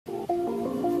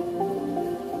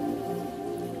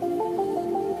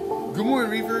Good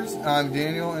morning, Reefers. I'm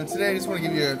Daniel, and today I just want to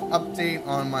give you an update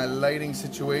on my lighting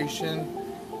situation.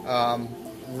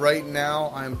 Right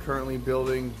now, I'm currently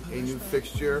building a new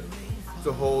fixture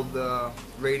to hold the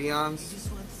radions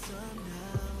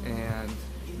and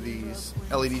these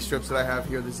LED strips that I have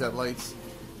here, the Z lights.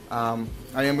 I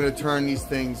am going to turn these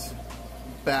things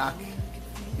back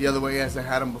the other way as I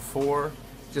had them before,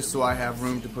 just so I have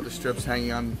room to put the strips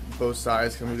hanging on both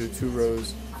sides. I'm going to do 2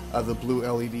 rows of the blue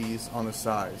LEDs on the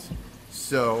sides.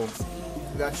 So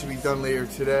that should be done later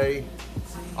today.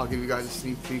 I'll give you guys a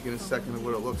sneak peek in a second of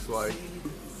what it looks like.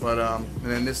 But and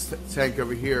then this tank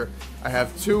over here, I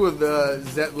have 2 of the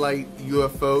Z-Light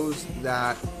UFOs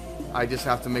that I just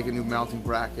have to make a new mounting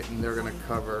bracket, and they're going to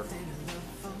cover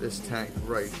this tank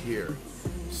right here.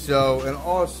 So, and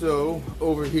also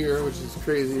over here, which is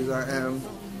crazy as I am,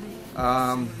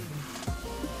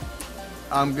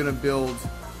 I'm going to build,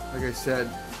 like I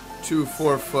said, 2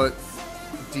 4-foot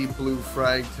deep blue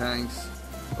frag tanks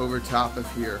over top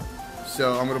of here.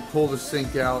 So I'm going to pull the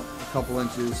sink out a couple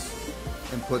inches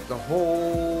and put the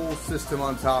whole system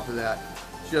on top of that,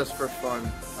 just for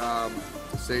fun,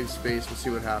 to save space. We'll see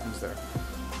what happens there.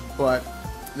 But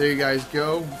there you guys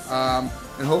go.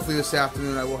 And hopefully this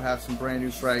afternoon I will have some brand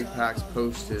new frag packs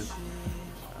posted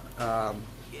on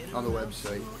the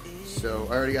website. So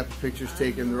I already got the pictures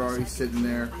taken. They're already sitting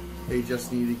there. They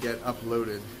just need to get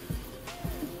uploaded.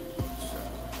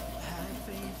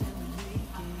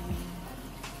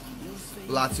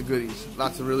 Lots of goodies,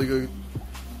 lots of really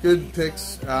good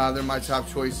picks. They're my top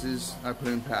choices. I put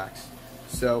in packs.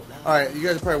 So, all right, you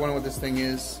guys are probably wondering what this thing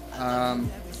is.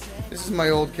 This is my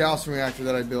old calcium reactor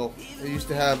that I built. It used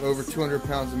to have over 200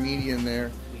 pounds of media in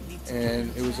there,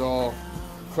 and it was all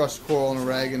crushed coral and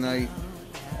aragonite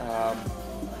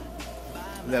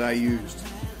that I used.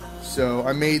 So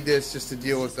I made this just to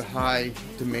deal with the high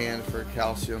demand for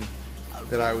calcium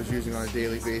that I was using on a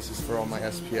daily basis for all my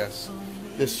SPS.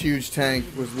 This huge tank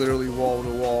was literally wall to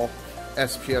wall,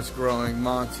 SPS growing,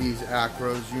 Montes,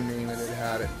 Acros, you name it, it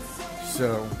had it.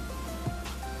 So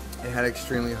it had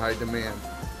extremely high demand.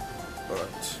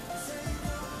 But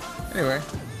anyway,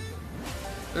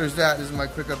 there's that. This is my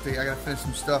quick update. I gotta finish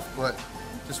some stuff, but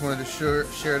just wanted to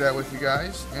share that with you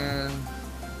guys and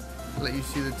let you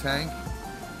see the tank.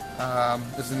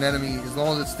 This anemone, as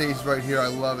long as it stays right here, I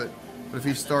love it. But if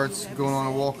he starts going on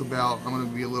a walkabout, I'm gonna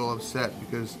be a little upset,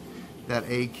 because that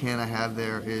acan I have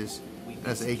there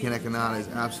that's acan echinata, is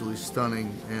absolutely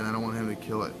stunning, and I don't want him to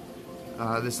kill it.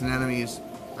 This anemone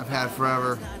I've had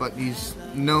forever, but he's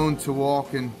known to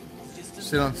walk and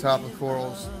sit on top of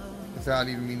corals without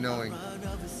even me knowing.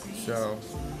 So,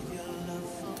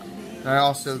 and I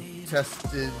also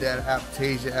tested that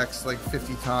Aptasia X like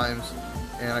 50 times,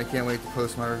 and I can't wait to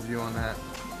post my review on that.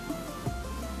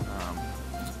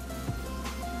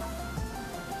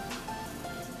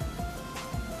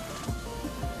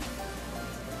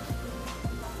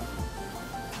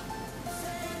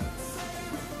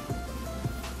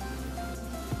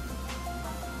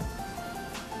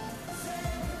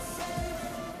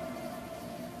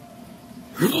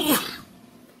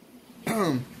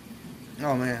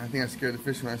 Oh man, I think I scared the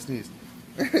fish when I sneezed.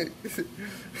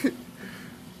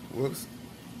 Whoops.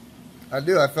 I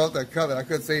felt that coming. I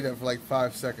couldn't say that for like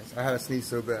 5 seconds. I had to sneeze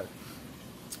so bad.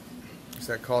 It's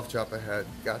that cough drop I had.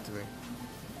 Got to me.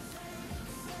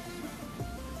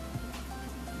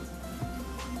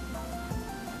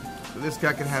 So this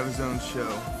guy can have his own show.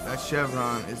 That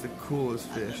chevron is the coolest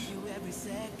fish.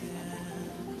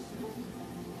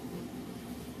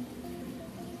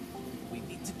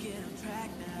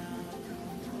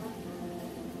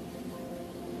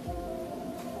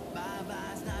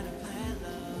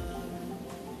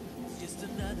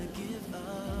 Another give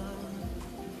up.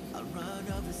 I'll run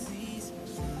overseas.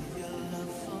 Your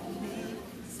love for me,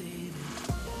 say it.